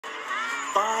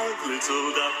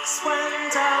little ducks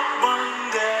went out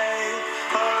one day,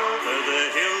 over the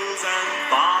hills and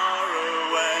far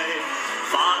away.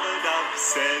 Father Duck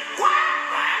said, quack,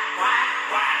 quack, quack,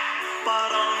 quack.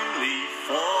 But only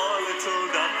 4 little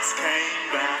ducks came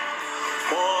back.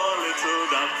 4 little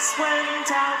ducks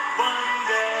went out one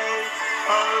day,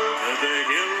 over the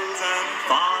hills and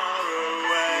far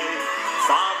away.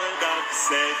 Father Duck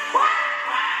said, quack,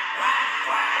 quack, quack,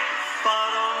 quack.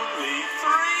 But only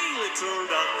 3 little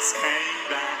ducks came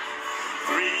back.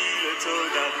 3 little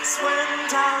ducks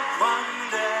went out one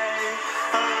day,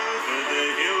 over the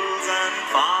hills and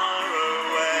far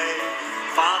away.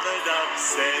 Father Duck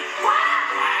said, quack,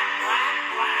 quack, quack,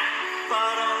 quack.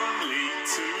 But only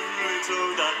 2 little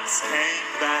ducks came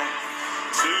back.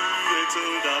 2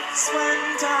 little ducks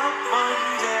went out one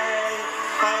day,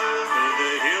 over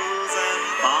the hills and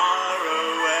far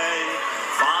away.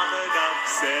 Father Duck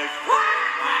said, quack,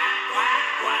 quack, quack,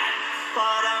 quack.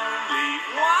 But only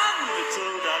 1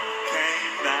 little duck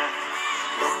came back.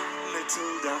 1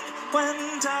 little duck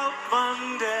went out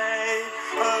one day,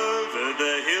 over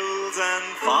the hills and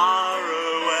far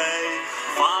away.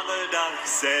 Father Duck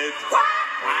said, quack,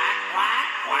 quack, quack,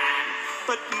 quack.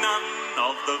 But none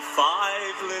of the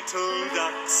 5 little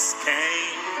ducks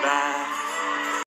came back.